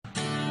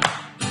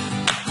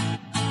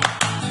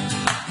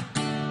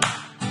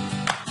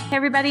Hey,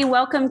 everybody.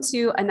 Welcome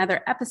to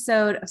another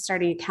episode of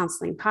Starting a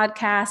Counseling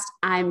Podcast.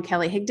 I'm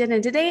Kelly Higdon,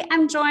 and today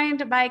I'm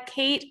joined by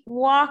Kate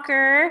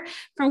Walker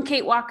from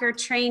Kate Walker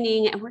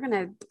Training, and we're going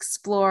to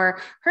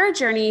explore her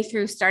journey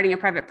through starting a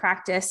private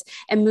practice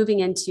and moving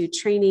into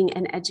training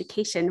and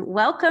education.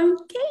 Welcome,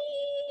 Kate.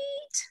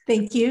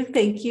 Thank you.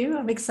 Thank you.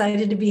 I'm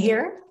excited to be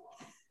here.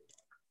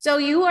 So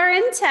you are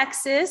in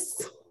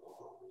Texas.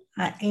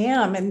 I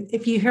am. And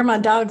if you hear my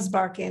dogs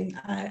barking,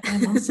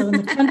 I'm also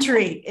in the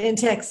country in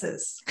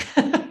Texas.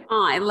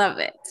 Oh, I love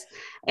it.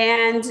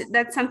 And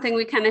that's something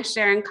we kind of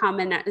share in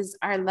common is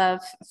our love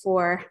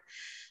for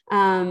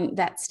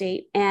that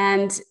state.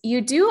 And you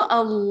do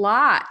a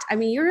lot. I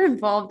mean, you're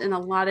involved in a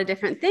lot of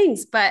different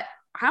things, but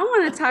I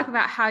want to talk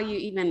about how you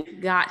even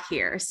got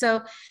here.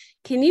 So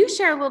can you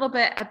share a little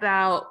bit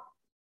about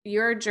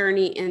your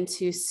journey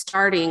into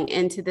starting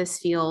into this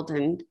field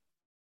and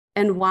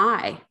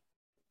why?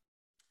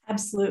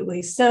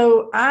 Absolutely.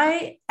 So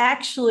I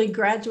actually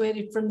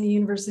graduated from the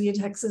University of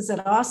Texas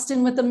at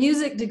Austin with a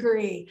music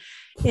degree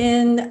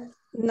in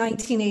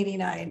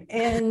 1989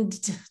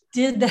 and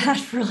did that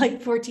for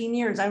like 14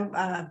 years. I'm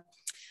a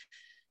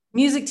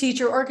music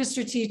teacher,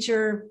 orchestra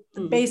teacher,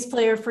 bass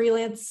player,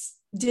 freelance,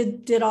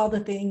 did all the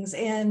things.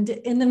 And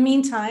in the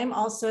meantime,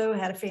 also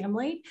had a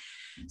family.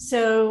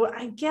 So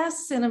I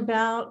guess in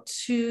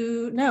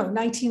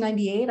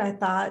 1998, I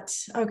thought,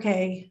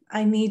 okay,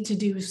 I need to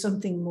do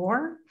something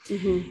more.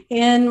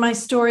 And my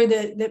story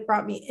that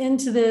brought me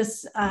into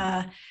this,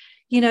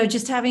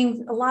 just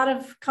having a lot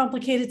of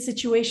complicated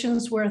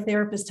situations where a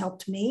therapist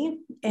helped me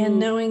and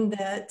knowing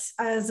that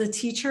as a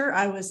teacher,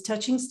 I was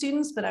touching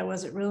students, but I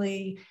wasn't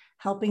really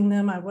helping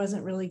them. I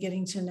wasn't really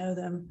getting to know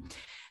them.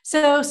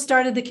 So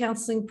started the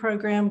counseling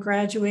program,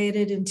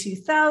 graduated in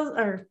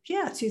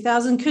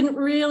 2000, couldn't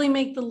really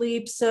make the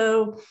leap.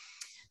 So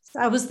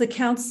I was the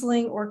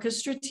counseling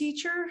orchestra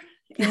teacher.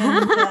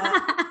 And,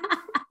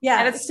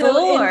 At a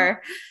school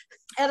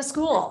at a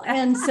school.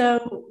 And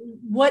so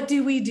what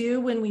do we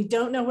do when we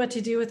don't know what to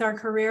do with our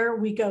career?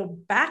 We go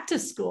back to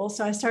school.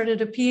 So I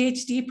started a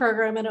PhD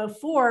program in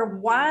 2004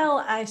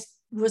 while I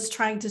was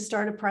trying to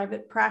start a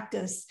private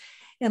practice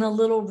in a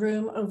little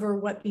room over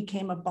what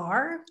became a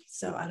bar.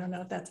 So I don't know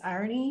if that's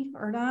irony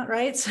or not,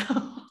 right? So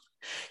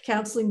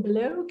counseling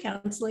below,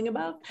 counseling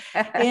above,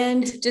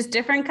 and just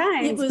different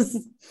kinds. It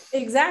was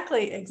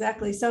exactly.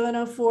 So in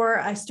 2004,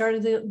 I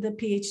started the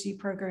PhD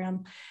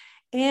program,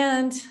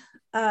 and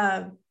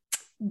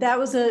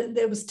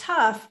it was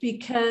tough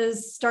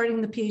because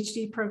starting the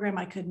PhD program,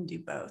 I couldn't do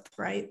both,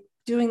 right?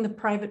 Doing the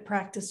private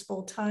practice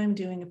full-time,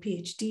 doing a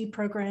PhD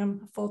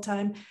program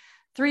full-time,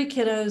 3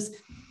 kiddos.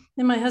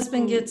 Then my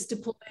husband gets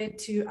deployed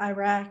to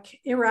Iraq,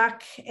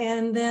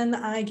 and then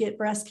I get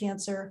breast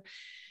cancer.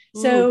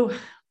 So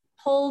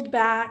pulled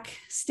back,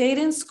 stayed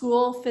in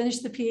school,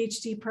 finished the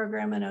PhD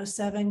program in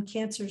 2007.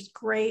 Cancer's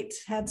great,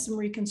 had some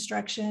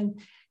reconstruction,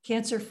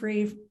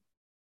 cancer-free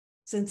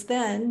since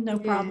then, no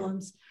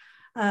problems.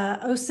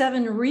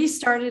 2007,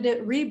 restarted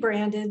it,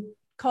 rebranded,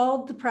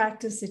 called the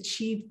practice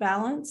Achieve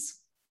Balance.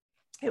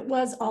 It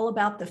was all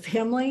about the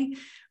family,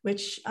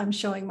 which I'm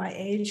showing my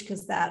age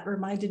because that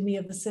reminded me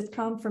of the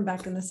sitcom from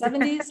back in the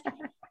 70s.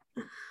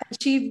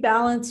 Achieve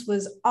Balance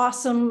was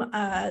awesome.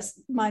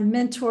 My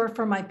mentor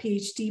for my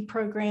PhD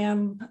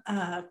program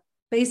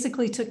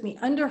basically took me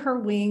under her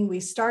wing.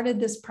 We started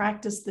this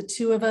practice, the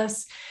two of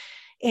us,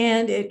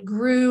 and it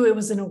grew. It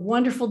was in a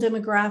wonderful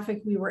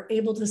demographic. We were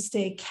able to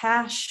stay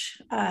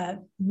cash,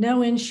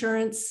 no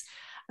insurance.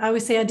 I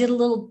always say I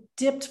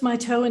dipped my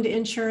toe into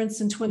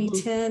insurance in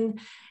 2010.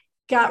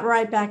 Got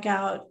right back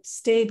out,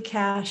 stayed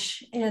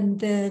cash. And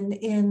then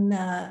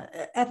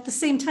at the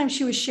same time,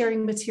 she was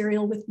sharing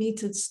material with me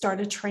to start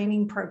a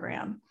training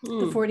program,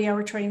 the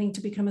 40-hour training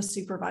to become a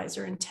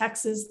supervisor. In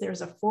Texas,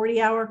 there's a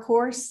 40-hour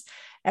course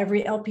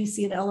every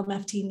LPC and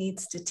LMFT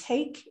needs to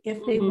take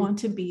if they want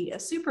to be a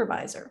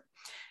supervisor.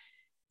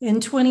 In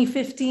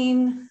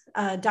 2015,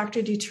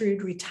 Dr.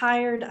 Dutrude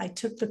retired. I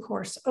took the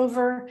course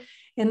over.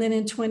 And then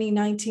in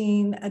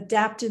 2019,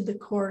 adapted the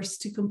course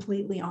to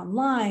completely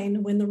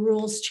online when the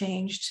rules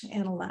changed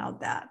and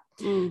allowed that.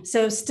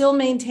 So still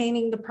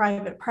maintaining the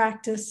private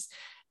practice,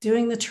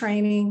 doing the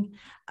training,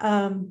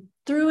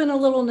 threw in a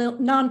little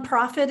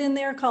nonprofit in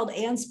there called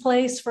Ann's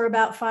Place for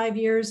about 5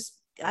 years.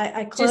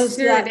 I closed just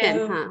threw that it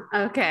in, huh?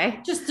 Okay.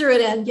 Just threw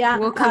it in. Yeah.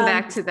 We'll come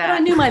back to that. I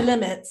knew my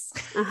limits.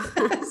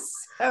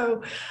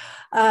 So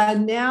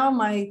now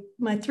my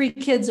 3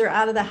 kids are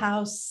out of the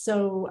house.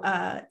 So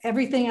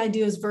everything I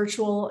do is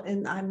virtual,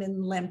 and I'm in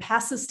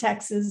Lampasas,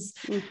 Texas.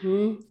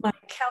 My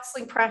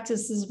counseling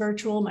practice is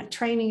virtual. My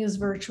training is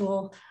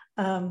virtual.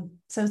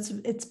 So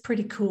it's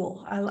pretty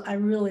cool. I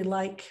really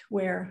like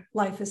where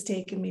life has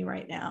taken me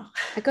right now.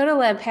 I go to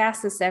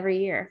Lampasas every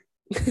year.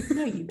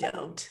 No, you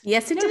don't.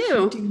 Yes, I do.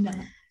 You do not.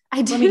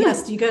 I do. Let me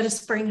guess. Do you go to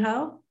Spring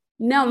Hoe?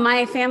 No,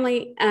 my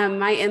family,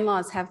 my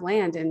in-laws have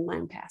land in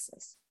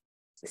Lampasas.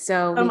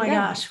 So, oh my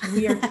gosh,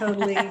 we are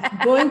totally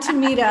going to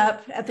meet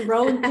up at the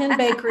Rolling Pin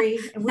Bakery,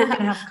 and we're going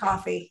to have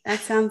coffee.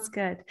 That sounds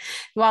good.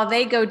 While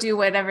they go do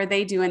whatever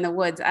they do in the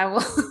woods, I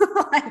will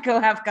go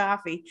have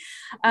coffee.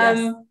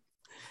 Yes.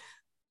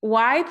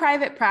 Why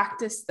private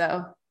practice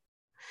though?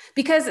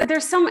 Because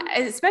there's some,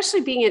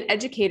 especially being an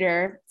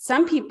educator,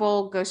 some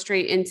people go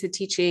straight into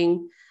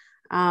teaching.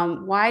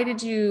 Why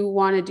did you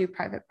want to do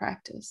private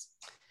practice?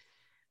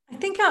 I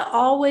think I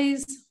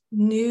always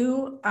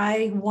knew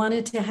I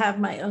wanted to have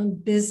my own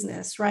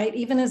business, right?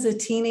 Even as a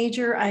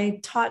teenager, I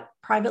taught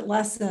private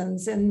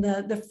lessons in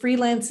the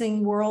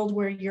freelancing world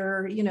where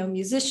you're,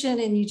 musician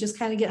and you just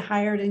kind of get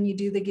hired and you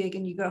do the gig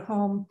and you go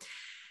home.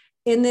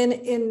 And then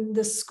in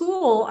the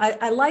school,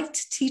 I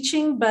liked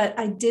teaching, but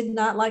I did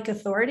not like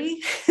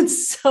authority. And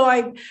so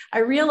I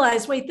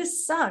realized, wait,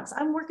 this sucks.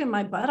 I'm working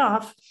my butt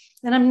off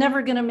and I'm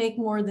never going to make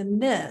more than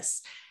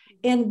this.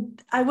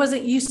 And I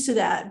wasn't used to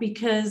that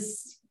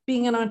because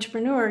being an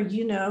entrepreneur,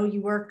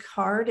 you work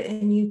hard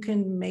and you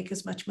can make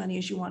as much money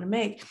as you want to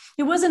make.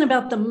 It wasn't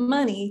about the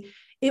money.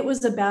 It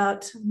was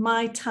about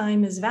my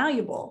time is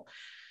valuable.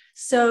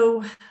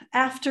 So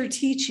after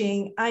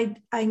teaching,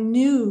 I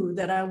knew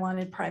that I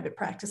wanted private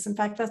practice. In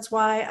fact, that's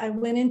why I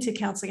went into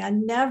counseling. I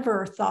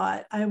never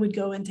thought I would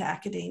go into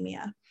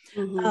academia.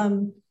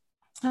 Mm-hmm.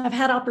 I've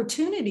had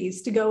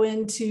opportunities to go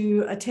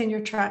into a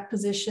tenure track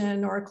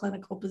position or a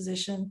clinical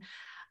position.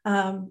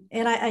 And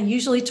I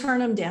usually turn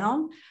them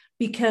down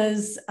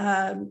because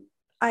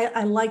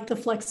I like the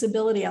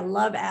flexibility. I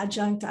love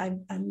adjunct. I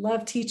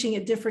love teaching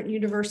at different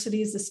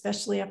universities,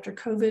 especially after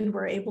COVID.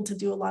 We're able to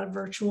do a lot of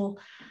virtual.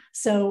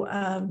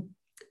 So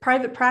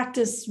private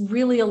practice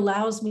really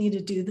allows me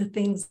to do the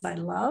things I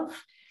love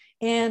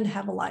and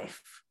have a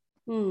life.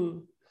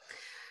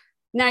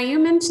 Now, you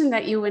mentioned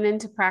that you went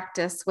into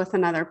practice with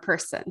another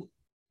person.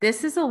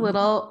 This is a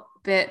little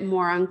bit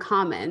more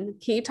uncommon.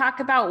 Can you talk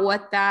about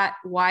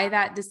why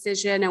that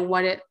decision and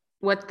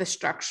what the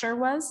structure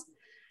was?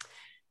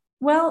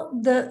 Well,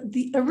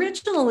 the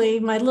originally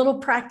my little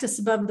practice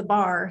above the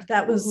bar,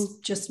 that was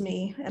just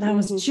me. And I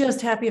was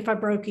just happy if I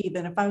broke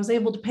even. If I was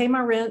able to pay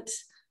my rent,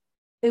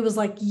 it was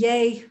like,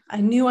 yay, I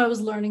knew I was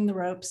learning the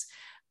ropes.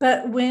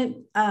 But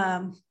when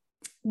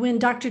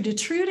Dr.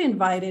 DeTrude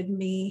invited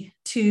me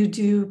to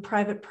do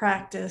private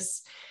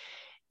practice,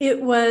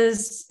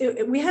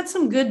 we had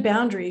some good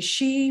boundaries.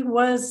 She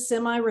was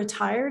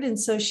semi-retired. And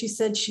so she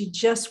said she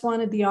just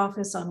wanted the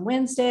office on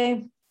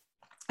Wednesday.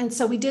 And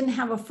so we didn't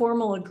have a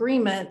formal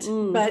agreement,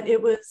 but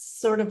it was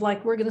sort of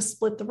like, we're going to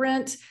split the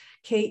rent.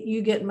 Kate,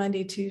 you get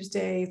Monday,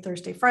 Tuesday,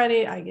 Thursday,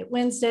 Friday. I get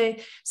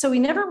Wednesday. So we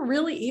never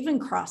really even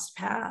crossed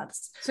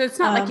paths. So it's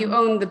not like you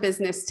owned the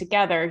business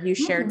together. You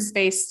shared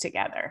space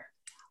together.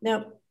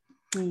 No.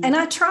 And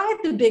I tried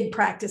the big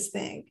practice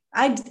thing.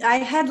 I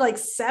had like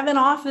 7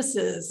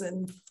 offices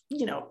and,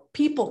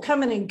 people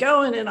coming and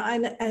going.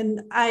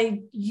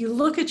 And you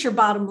look at your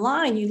bottom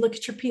line, you look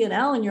at your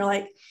P&L and you're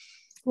like,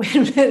 wait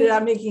a minute,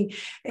 I'm making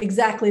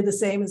exactly the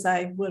same as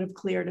I would have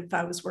cleared if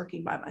I was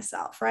working by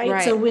myself,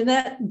 right? So when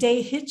that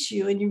day hits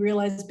you and you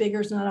realize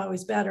bigger is not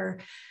always better,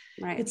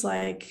 right? It's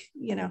like,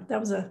 that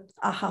was a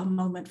aha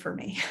moment for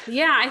me.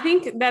 Yeah, I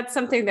think that's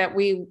something that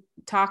we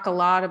talk a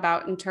lot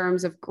about in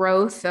terms of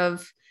growth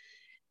of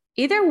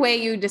either way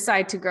you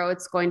decide to grow,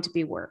 it's going to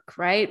be work,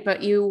 right?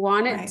 But you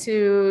want it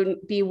to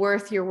be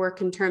worth your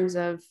work in terms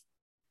of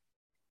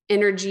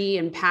energy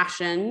and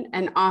passion,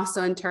 and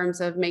also in terms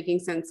of making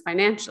sense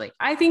financially.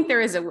 I think there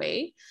is a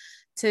way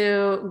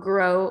to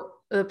grow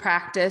the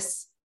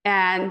practice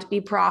and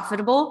be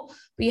profitable,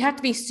 but you have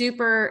to be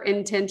super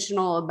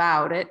intentional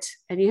about it,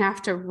 and you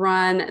have to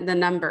run the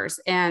numbers,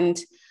 and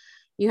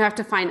you have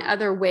to find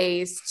other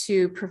ways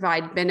to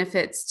provide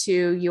benefits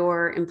to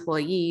your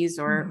employees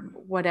or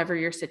whatever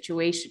your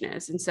situation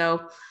is. And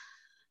so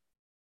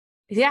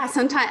yeah,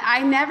 sometimes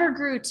I never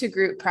grew to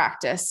group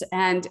practice.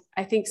 And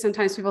I think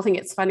sometimes people think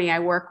it's funny. I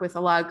work with a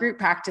lot of group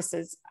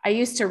practices. I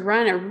used to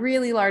run a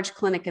really large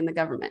clinic in the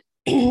government,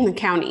 the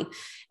county.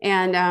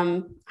 And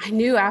I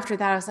knew after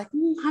that, I was like,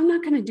 I'm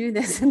not going to do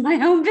this in my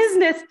own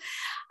business.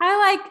 I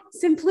like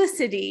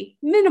simplicity,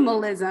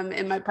 minimalism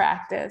in my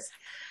practice.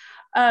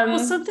 Well,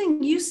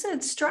 something you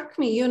said struck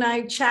me. You and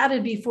I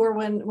chatted before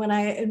when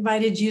I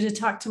invited you to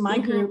talk to my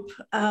group.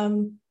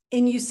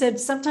 And you said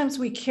sometimes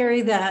we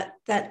carry that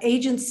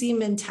agency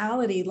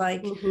mentality,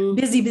 like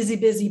busy, busy,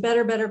 busy,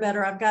 better, better,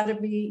 better. I've got to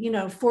be,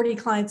 40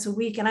 clients a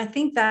week. And I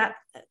think I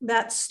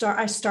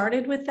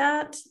started with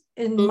that,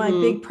 and my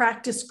big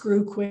practice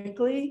grew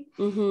quickly.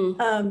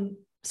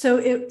 So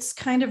it's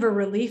kind of a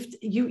relief.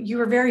 You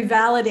were very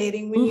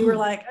validating when you were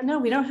like, oh, no,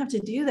 we don't have to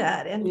do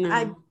that. And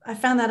I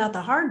found that out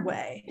the hard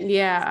way.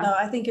 Yeah. So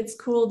I think it's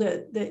cool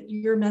that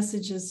your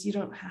message is you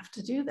don't have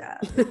to do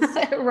that.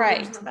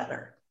 Right. It's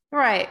better.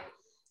 Right.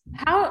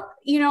 How,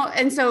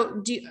 and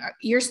so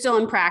you're still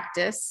in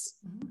practice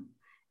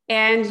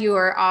and you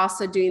are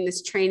also doing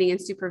this training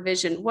and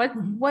supervision.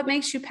 What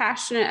makes you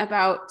passionate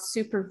about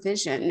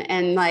supervision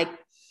and like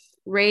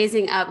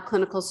raising up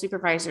clinical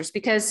supervisors?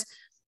 Because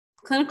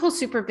clinical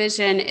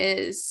supervision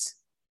is,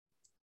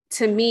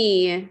 to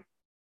me,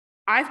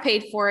 I've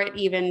paid for it,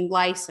 even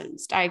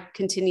licensed. I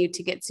continue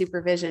to get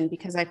supervision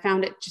because I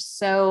found it just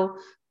so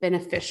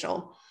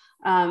beneficial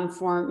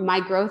for my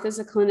growth as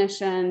a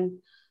clinician.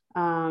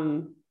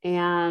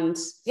 And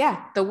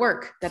yeah, the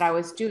work that I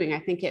was doing, I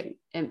think it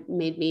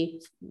made me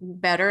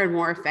better and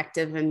more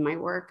effective in my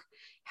work.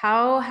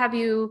 How have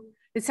you,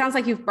 it sounds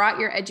like you've brought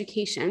your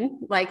education,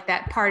 like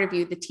that part of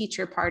you, the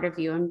teacher part of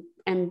you,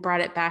 and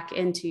brought it back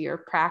into your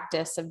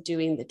practice of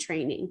doing the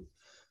training.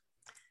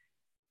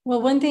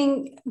 Well, one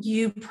thing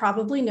you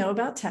probably know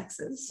about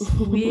Texas,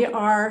 we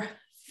are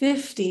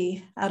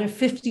 50 out of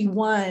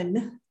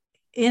 51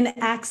 in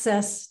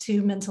access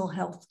to mental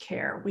health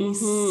care. We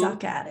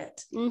suck at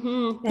it.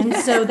 And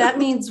so that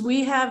means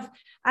we have,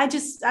 I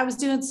was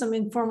doing some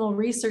informal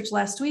research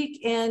last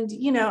week, and,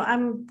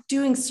 I'm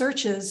doing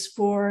searches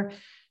for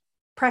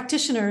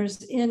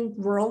practitioners in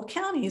rural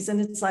counties.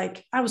 And it's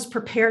like, I was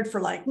prepared for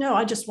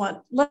no,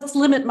 let's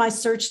limit my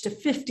search to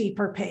 50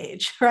 per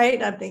page,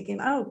 right? I'm thinking,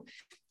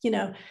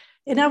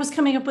 and I was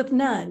coming up with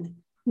none,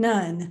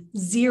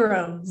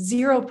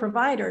 zero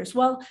providers.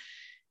 Well,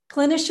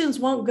 clinicians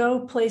won't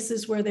go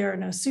places where there are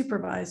no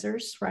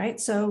supervisors, right?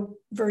 So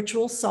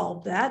virtual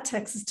solved that.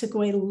 Texas took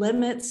away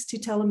limits to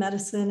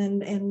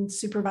telemedicine and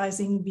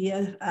supervising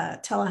via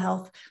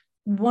telehealth.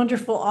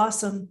 Wonderful,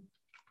 awesome.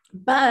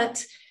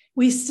 But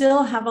we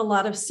still have a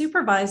lot of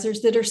supervisors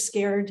that are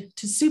scared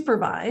to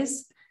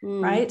supervise,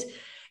 right?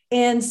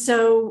 And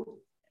so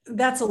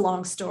that's a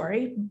long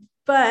story.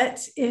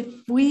 But if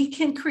we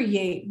can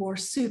create more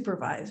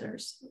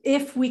supervisors,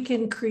 if we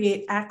can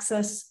create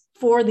access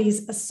for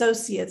these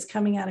associates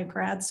coming out of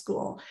grad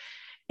school,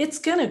 it's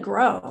going to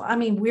grow. I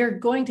mean, we're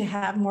going to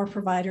have more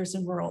providers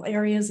in rural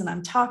areas. And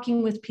I'm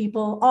talking with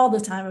people all the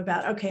time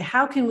about, okay,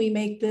 how can we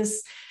make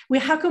this,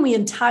 how can we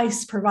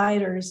entice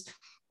providers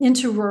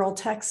into rural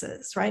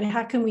Texas, right?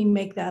 How can we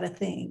make that a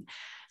thing?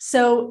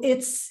 So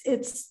it's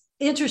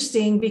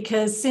interesting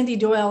because Cindy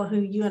Doyle,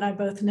 who you and I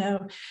both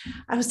know,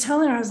 I was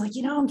telling her, I was like,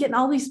 I'm getting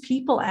all these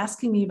people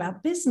asking me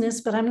about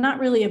business, but I'm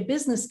not really a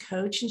business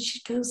coach. And she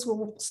goes,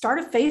 well, start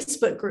a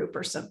Facebook group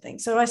or something.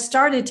 So I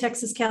started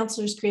Texas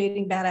Counselors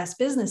Creating Badass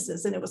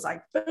Businesses, and it was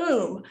like,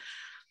 boom.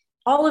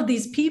 All of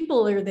these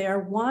people are there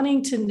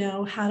wanting to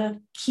know how to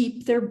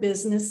keep their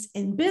business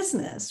in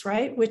business,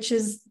 right?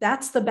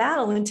 That's the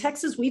battle. In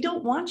Texas, we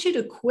don't want you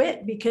to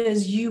quit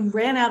because you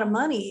ran out of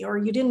money or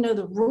you didn't know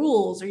the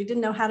rules or you didn't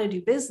know how to do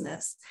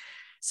business.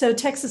 So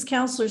Texas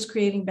Counselors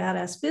Creating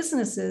Badass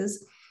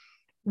Businesses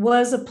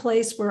was a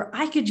place where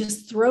I could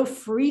just throw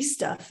free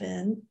stuff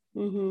in.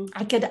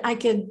 I've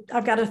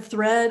got a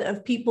thread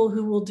of people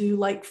who will do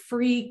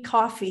free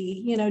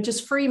coffee,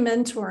 just free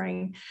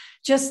mentoring,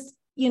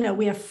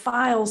 we have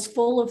files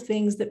full of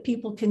things that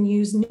people can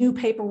use, new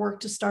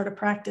paperwork to start a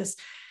practice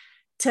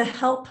to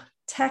help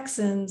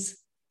Texans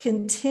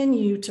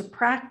continue to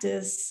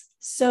practice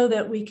so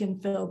that we can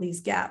fill these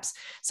gaps.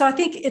 So I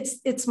think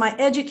it's my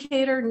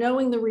educator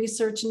knowing the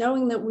research,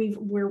 knowing that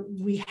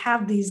we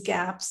have these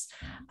gaps.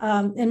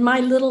 And my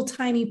little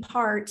tiny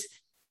part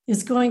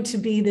is going to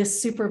be this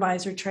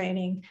supervisor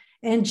training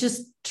and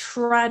just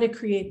try to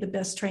create the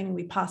best training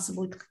we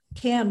possibly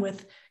can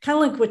with kind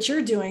of like what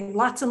you're doing,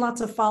 lots and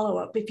lots of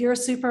follow-up. If you're a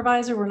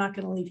supervisor, we're not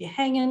going to leave you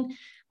hanging.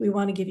 We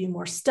want to give you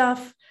more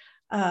stuff.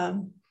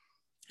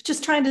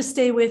 Just trying to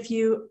stay with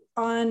you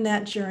on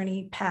that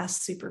journey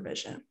past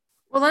supervision.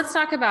 Well, let's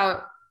talk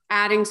about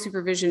adding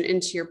supervision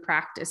into your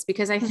practice,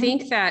 because I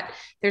think that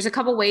there's a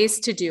couple ways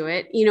to do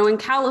it. In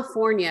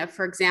California,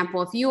 for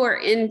example, if you are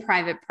in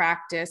private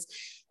practice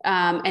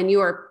and you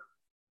are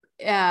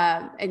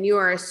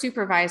a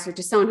supervisor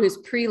to someone who's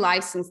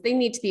pre-licensed, they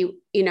need to be,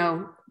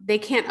 they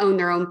can't own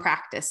their own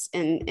practice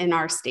in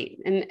our state.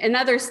 And in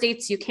other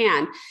states you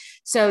can.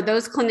 So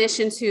those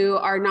clinicians who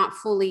are not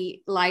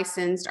fully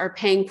licensed are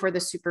paying for the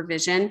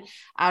supervision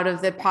out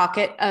of the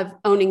pocket of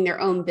owning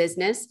their own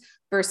business,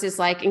 versus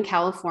like in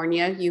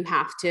California, you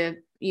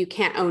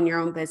can't own your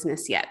own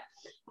business yet.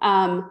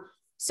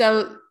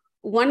 So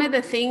one of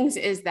the things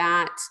is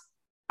that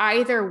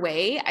either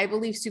way, I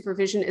believe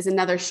supervision is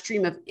another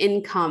stream of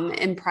income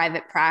in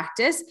private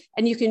practice,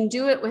 and you can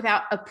do it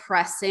without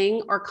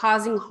oppressing or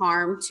causing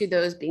harm to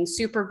those being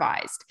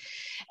supervised.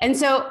 And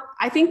so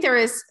I think there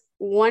is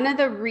one of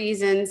the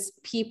reasons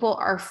people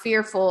are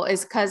fearful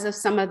is because of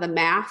some of the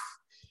math,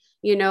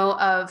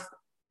 of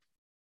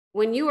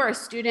when you are a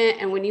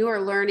student and when you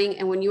are learning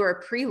and when you are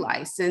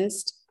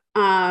pre-licensed,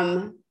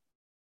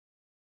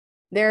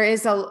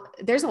 there's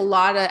a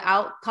lot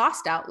of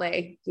cost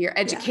outlay, your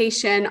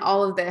education,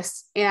 all of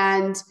this.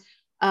 And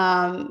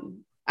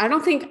I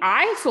don't think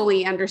I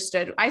fully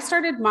understood. I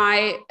started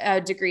my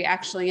degree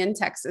actually in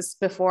Texas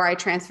before I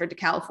transferred to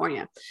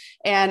California.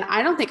 And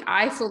I don't think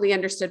I fully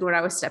understood what I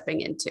was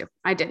stepping into.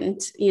 I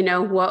didn't,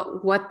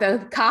 what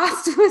the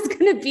cost was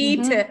going to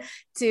be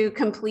to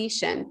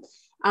completion.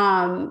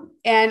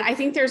 And I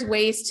think there's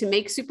ways to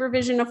make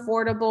supervision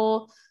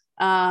affordable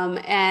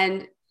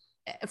and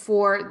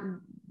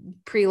for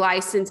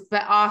pre-licensed,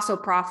 but also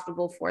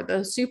profitable for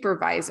the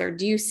supervisor.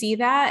 Do you see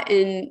that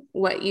in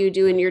what you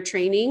do in your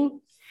training?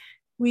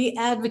 We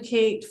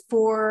advocate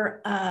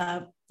for,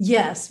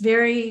 yes,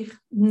 very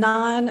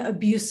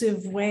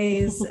non-abusive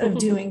ways of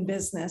doing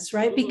business,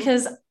 right?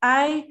 Because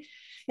and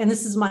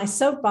this is my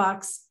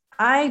soapbox,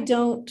 I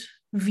don't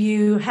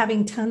view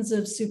having tons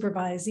of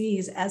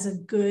supervisees as a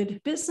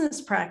good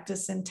business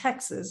practice in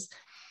Texas,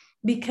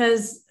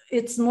 because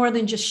it's more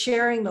than just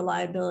sharing the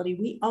liability.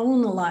 We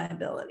own the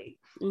liability,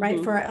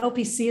 right? For our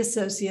LPC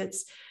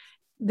associates,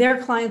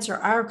 their clients are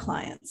our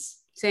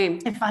clients. Same.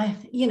 If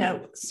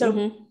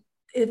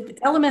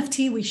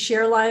LMFT, we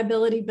share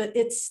liability, but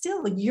it's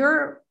still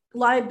your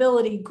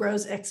liability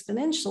grows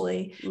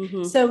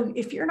exponentially. So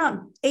if you're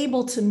not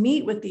able to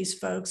meet with these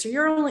folks, or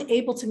you're only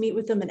able to meet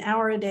with them an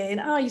hour a day,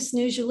 and you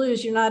snooze, you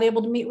lose, you're not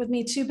able to meet with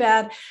me, too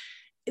bad.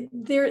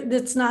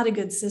 That's not a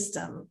good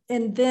system.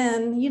 And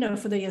then,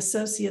 for the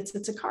associates,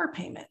 it's a car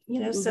payment,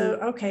 so,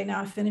 okay,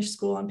 now I finished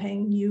school, I'm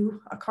paying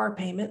you a car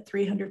payment,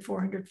 $300,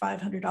 $400,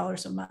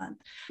 $500 a month.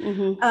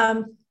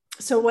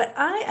 So what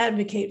I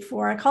advocate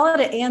for, I call it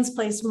an Ann's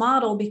Place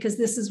model, because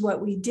this is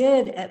what we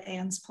did at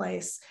Ann's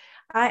Place.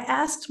 I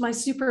asked my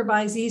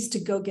supervisees to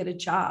go get a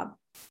job.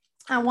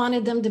 I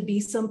wanted them to be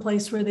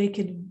someplace where they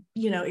could,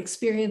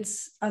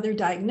 experience other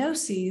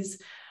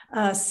diagnoses,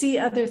 see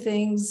other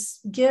things,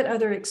 get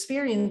other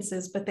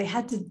experiences, but they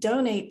had to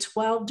donate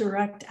 12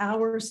 direct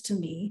hours to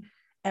me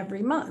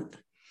every month.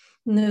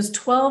 And those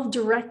 12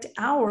 direct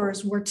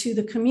hours were to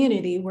the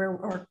community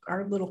where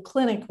our little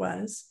clinic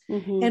was.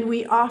 And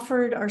we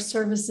offered our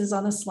services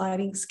on a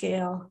sliding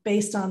scale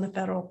based on the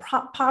federal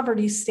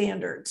poverty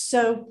standards.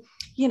 So,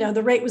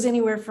 the rate was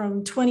anywhere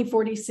from $20,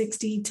 $40,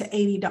 $60 to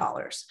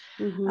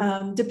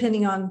 $80,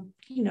 depending on,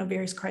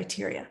 various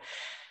criteria.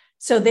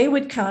 So they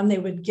would come, they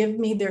would give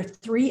me their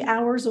 3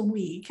 hours a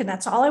week. And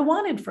that's all I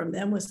wanted from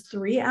them was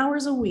 3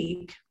 hours a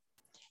week.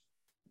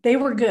 They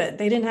were good.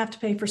 They didn't have to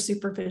pay for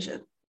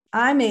supervision.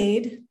 I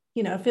made,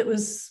 if it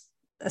was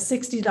a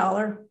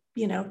 $60,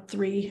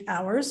 3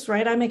 hours,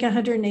 right? I make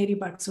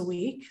 $180 a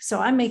week. So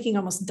I'm making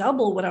almost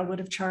double what I would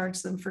have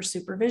charged them for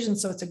supervision.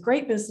 So it's a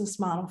great business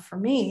model for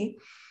me.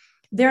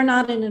 They're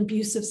not in an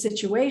abusive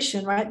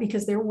situation, right?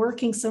 Because they're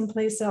working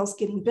someplace else,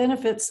 getting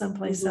benefits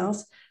someplace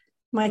else.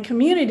 My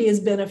community is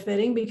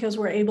benefiting because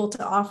we're able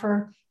to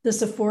offer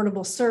this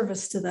affordable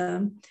service to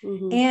them.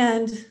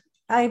 And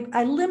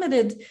I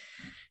limited,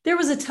 there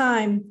was a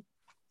time,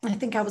 I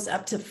think I was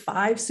up to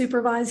 5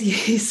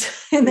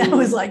 supervisees, and that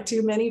was like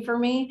too many for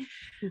me.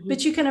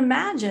 But you can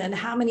imagine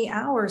how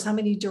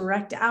many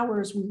direct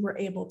hours we were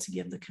able to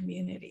give the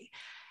community.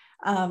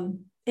 And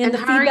the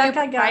feedback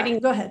I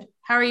got, go ahead.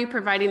 How are you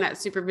providing that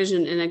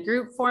supervision, in a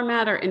group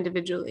format or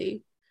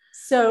individually?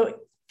 So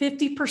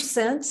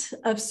 50%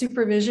 of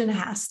supervision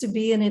has to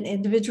be in an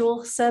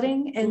individual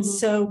setting. And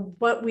so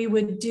what we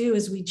would do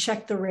is we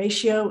check the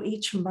ratio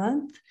each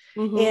month.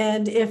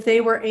 And if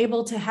they were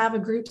able to have a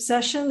group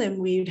session, then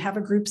we'd have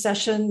a group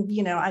session.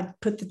 I'd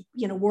put the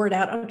word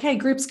out, okay,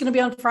 group's going to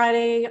be on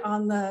Friday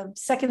on the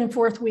 2nd and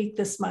 4th week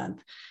this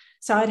month.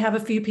 So I'd have a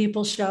few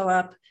people show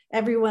up.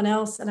 Everyone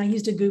else, and I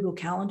used a Google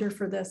Calendar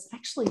for this.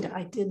 Actually,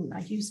 I didn't. I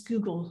used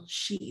Google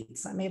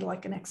Sheets. I made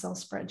like an Excel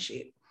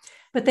spreadsheet.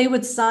 But they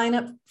would sign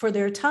up for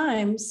their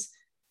times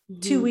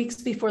 2 weeks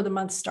before the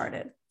month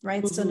started,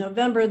 right? So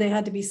November, they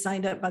had to be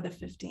signed up by the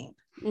 15th.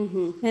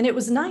 And it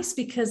was nice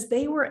because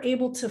they were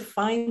able to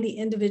find the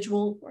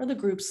individual or the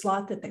group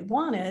slot that they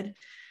wanted.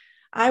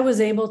 I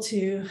was able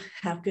to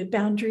have good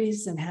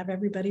boundaries and have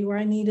everybody where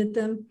I needed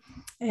them.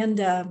 And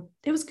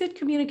it was good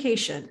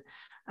communication.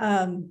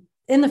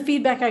 And the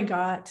feedback I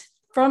got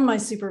from my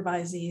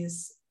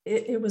supervisees,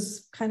 it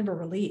was kind of a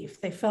relief.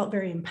 They felt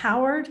very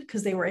empowered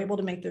because they were able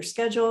to make their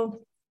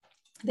schedule.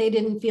 They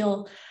didn't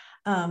feel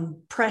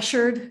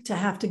pressured to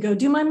have to go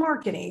do my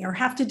marketing or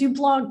have to do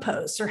blog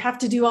posts or have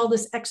to do all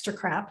this extra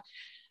crap,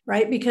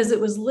 right? Because it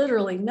was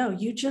literally, no,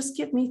 you just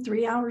give me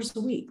 3 hours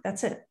a week.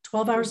 That's it,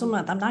 12 hours a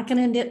month. I'm not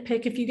going to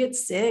nitpick if you get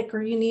sick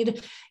or you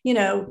need,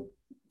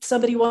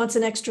 somebody wants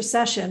an extra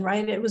session,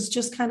 right? It was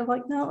just kind of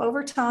like, no,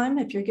 over time,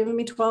 if you're giving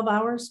me 12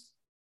 hours,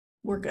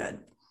 we're good.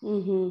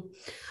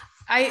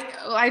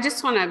 I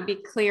just want to be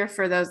clear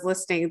for those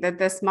listening that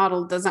this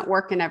model doesn't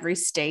work in every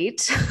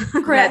state.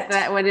 Correct.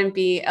 that wouldn't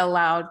be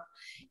allowed,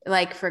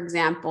 like, for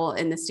example,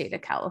 in the state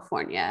of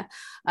California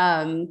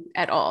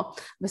at all.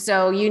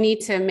 So you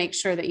need to make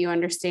sure that you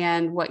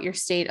understand what your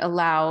state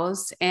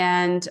allows.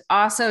 And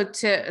also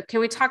can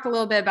we talk a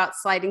little bit about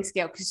sliding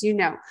scale? Because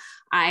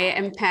I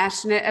am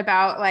passionate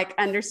about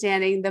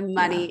understanding the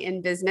money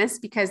in business,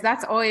 because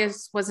that's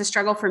always was a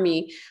struggle for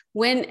me.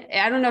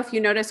 I don't know if you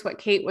noticed what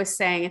Kate was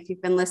saying, if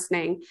you've been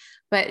listening,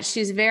 but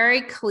she's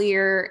very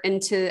clear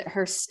into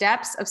her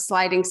steps of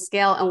sliding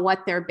scale and what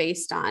they're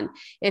based on.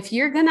 If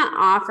you're going to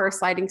offer a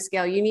sliding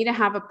scale, you need to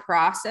have a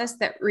process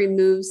that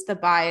removes the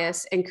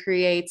bias and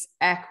creates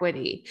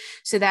equity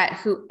so that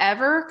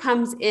whoever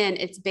comes in,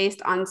 it's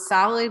based on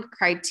solid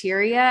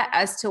criteria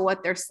as to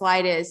what their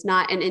slide is,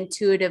 not an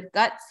intuitive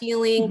gut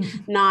feeling,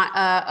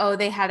 not,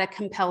 they had a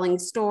compelling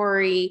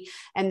story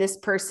and this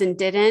person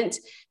didn't,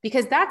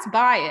 because that's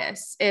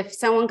bias. If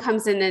someone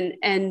comes in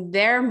and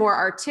they're more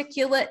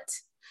articulate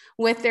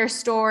with their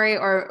story,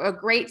 or a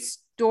great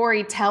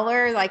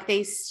storyteller, like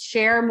they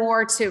share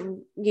more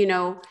to,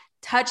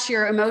 touch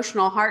your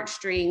emotional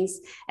heartstrings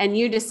and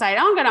you decide,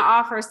 oh, I'm going to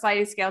offer a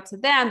sliding scale to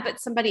them, but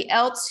somebody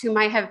else who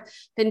might have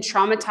been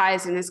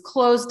traumatized and is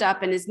closed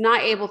up and is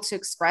not able to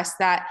express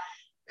that,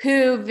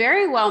 who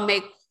very well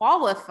may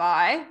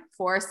qualify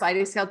for a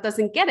sliding scale,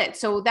 doesn't get it.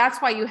 So that's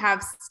why you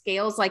have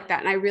scales like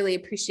that. And I really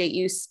appreciate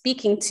you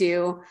speaking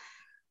to,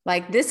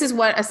 like, this is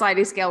what a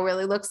sliding scale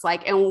really looks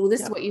like. And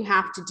this is what you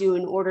have to do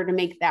in order to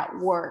make that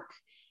work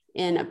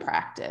in a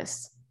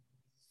practice.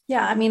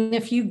 Yeah. I mean,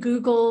 if you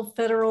Google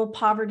federal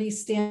poverty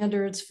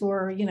standards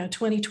for,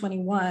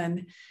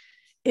 2021,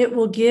 it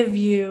will give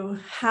you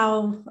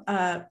how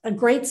a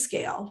grade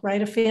scale,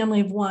 right? A family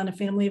of 1, a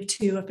family of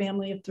 2, a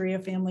family of 3, a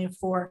family of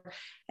 4,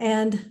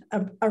 and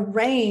a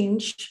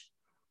range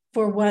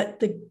for what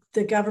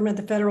the government,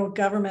 the federal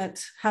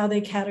government, how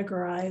they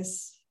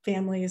categorize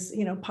families,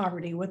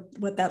 poverty,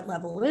 what that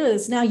level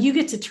is. Now you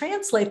get to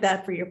translate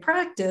that for your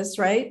practice,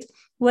 right?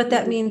 What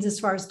that means as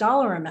far as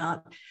dollar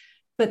amount,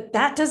 but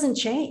that doesn't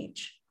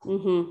change.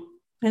 Mm-hmm.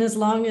 And as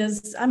long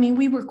as,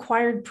 we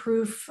required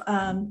proof.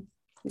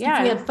 If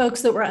we had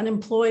folks that were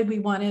unemployed, we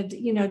wanted,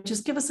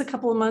 just give us a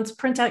couple of months,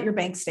 print out your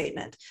bank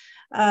statement,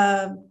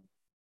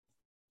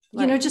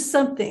 just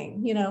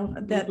something,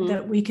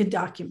 that we could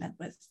document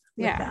with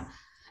that.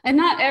 And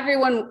not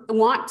everyone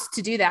wants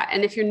to do that.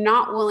 And if you're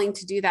not willing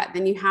to do that,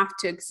 then you have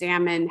to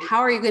examine, how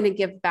are you going to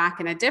give back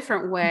in a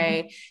different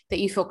way that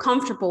you feel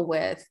comfortable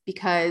with?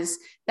 Because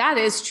that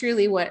is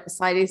truly what a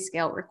sliding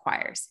scale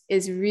requires,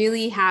 is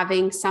really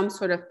having some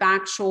sort of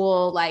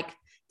factual, like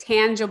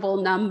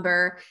tangible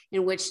number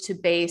in which to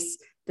base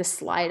the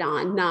slide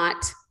on,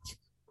 not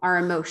our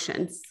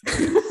emotions.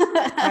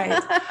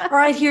 Right. Or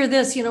I hear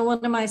this,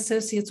 one of my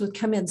associates would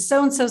come in,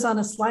 so-and-so's on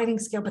a sliding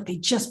scale, but they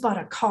just bought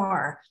a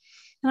car.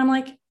 And I'm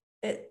like,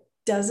 it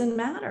doesn't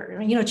matter.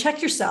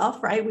 Check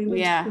yourself, right? We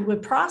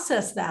would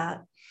process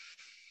that.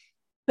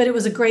 But it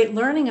was a great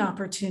learning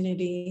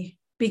opportunity,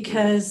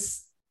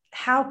 because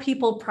how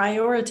people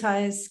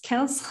prioritize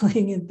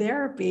counseling and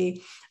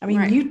therapy.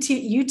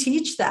 You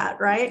teach that,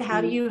 right? How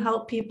do you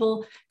help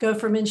people go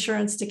from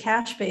insurance to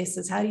cash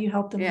basis? How do you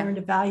help them learn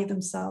to value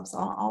themselves?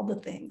 All the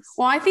things.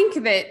 Well, I think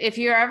that if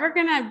you're ever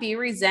going to be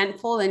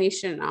resentful, then you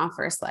shouldn't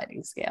offer a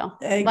sliding scale.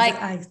 For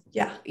example,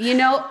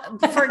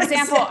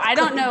 exactly. I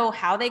don't know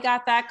how they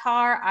got that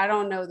car. I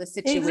don't know the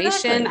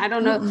situation. Exactly. I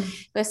don't know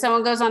if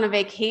someone goes on a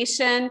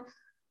vacation.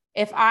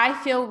 If I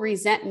feel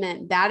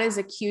resentment, that is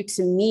a cue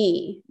to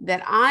me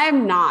that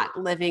I'm not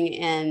living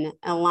in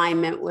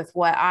alignment with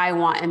what I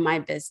want in my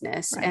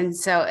business. Right. And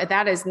so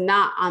that is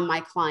not on my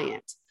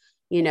client,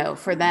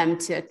 for them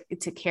to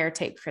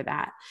caretake for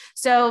that.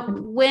 So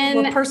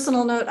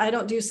personal note, I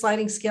don't do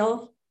sliding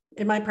scale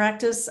in my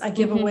practice. I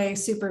give away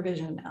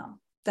supervision now.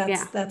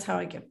 That's how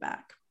I give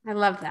back. I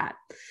love that.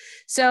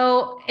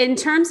 So in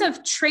terms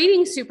of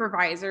training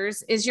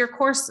supervisors, is your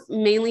course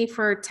mainly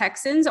for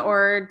Texans,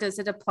 or does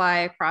it apply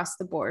across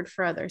the board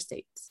for other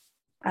states?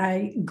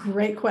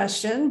 Great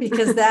question,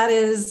 because that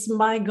is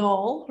my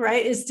goal,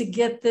 right? Is to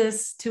get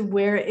this to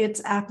where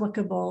it's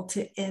applicable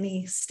to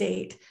any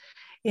state.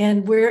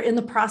 And we're in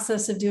the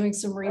process of doing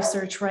some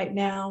research right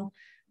now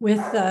with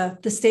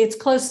the states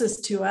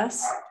closest to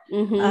us.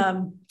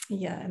 And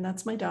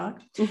that's my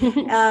dog.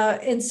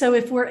 And so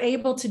if we're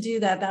able to do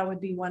that, that would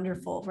be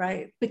wonderful,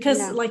 right?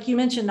 Because like you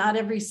mentioned, not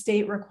every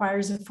state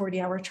requires a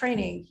 40-hour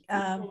training,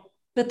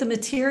 but the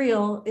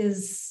material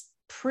is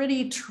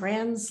pretty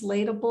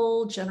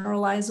translatable,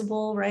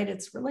 generalizable, right?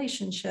 It's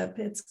relationship,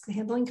 it's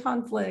handling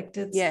conflict,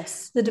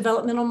 it's the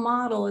developmental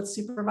model, it's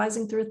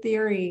supervising through a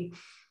theory,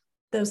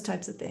 those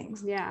types of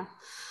things. Yeah.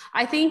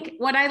 I think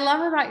what I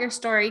love about your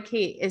story,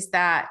 Kate, is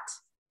that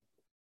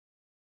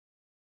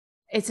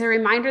it's a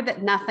reminder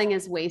that nothing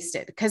is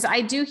wasted. Because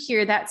I do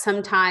hear that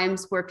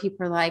sometimes, where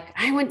people are like,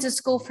 I went to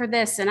school for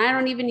this and I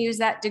don't even use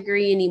that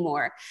degree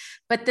anymore.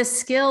 But the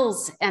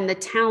skills and the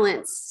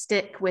talents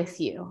stick with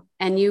you,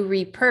 and you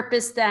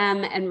repurpose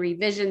them and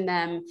revision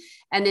them.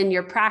 And in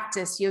your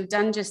practice, you've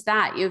done just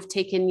that. You've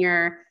taken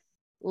your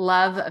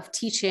love of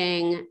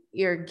teaching,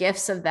 your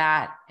gifts of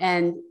that,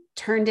 and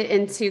turned it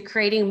into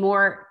creating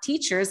more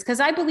teachers. Because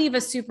I believe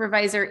a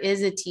supervisor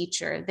is a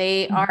teacher.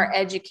 They are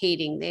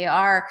educating. They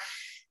are,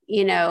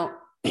 in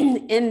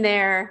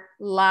there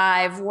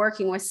live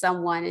working with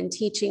someone and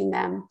teaching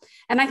them.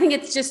 And I think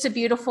it's just a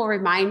beautiful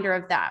reminder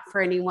of that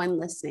for anyone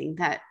listening,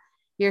 that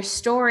your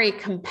story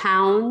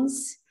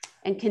compounds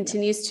and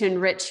continues to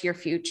enrich your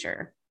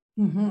future.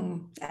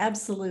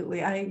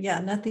 Absolutely.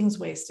 Nothing's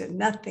wasted.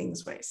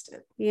 Nothing's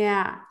wasted.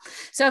 Yeah.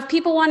 So if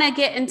people want to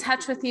get in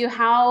touch with you,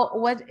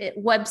 what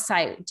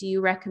website do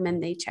you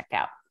recommend they check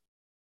out?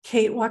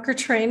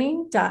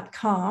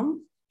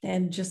 KateWalkerTraining.com.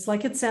 And just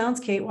like it sounds,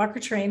 Kate Walker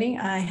Training.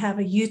 I have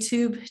a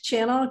YouTube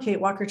channel, Kate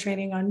Walker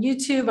Training on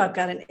YouTube. I've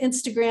got an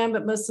Instagram,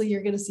 but mostly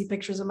you're going to see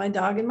pictures of my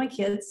dog and my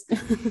kids.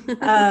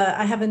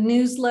 I have a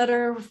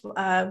newsletter.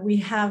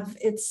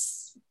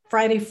 It's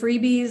Friday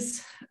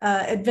Freebies,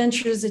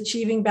 Adventures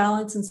Achieving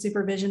Balance and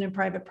Supervision in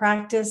Private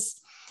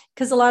Practice.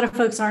 because a lot of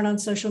folks aren't on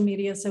social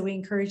media. So we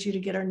encourage you to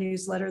get our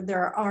newsletter.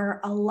 There are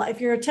a lot, if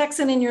you're a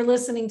Texan and you're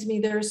listening to me,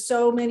 there are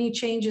so many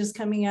changes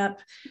coming up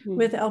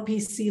with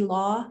LPC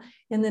law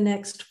in the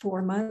next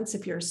 4 months.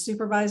 If you're a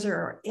supervisor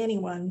or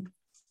anyone,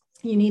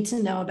 you need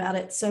to know about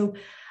it. So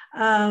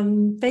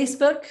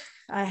Facebook,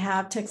 I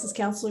have Texas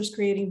Counselors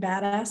Creating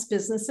Badass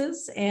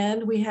Businesses,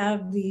 and we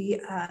have the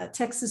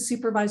Texas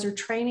Supervisor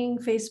Training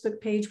Facebook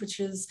page,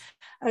 which is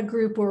a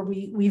group where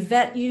we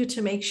vet you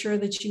to make sure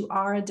that you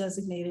are a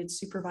designated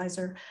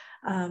supervisor.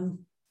 I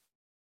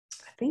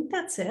think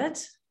that's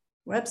it.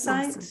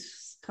 Website,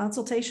 awesome.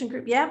 Consultation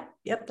group. Yep,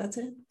 that's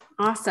it.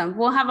 Awesome.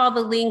 We'll have all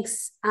the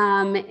links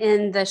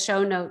in the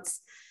show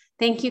notes.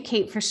 Thank you,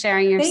 Kate, for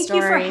sharing your story.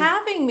 Thank you for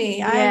having me.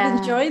 Yeah.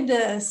 I've enjoyed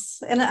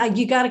this. And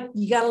you gotta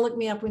look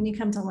me up when you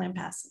come to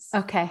Lampasas.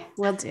 Okay,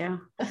 will do.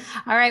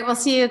 All right, we'll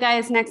see you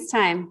guys next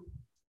time.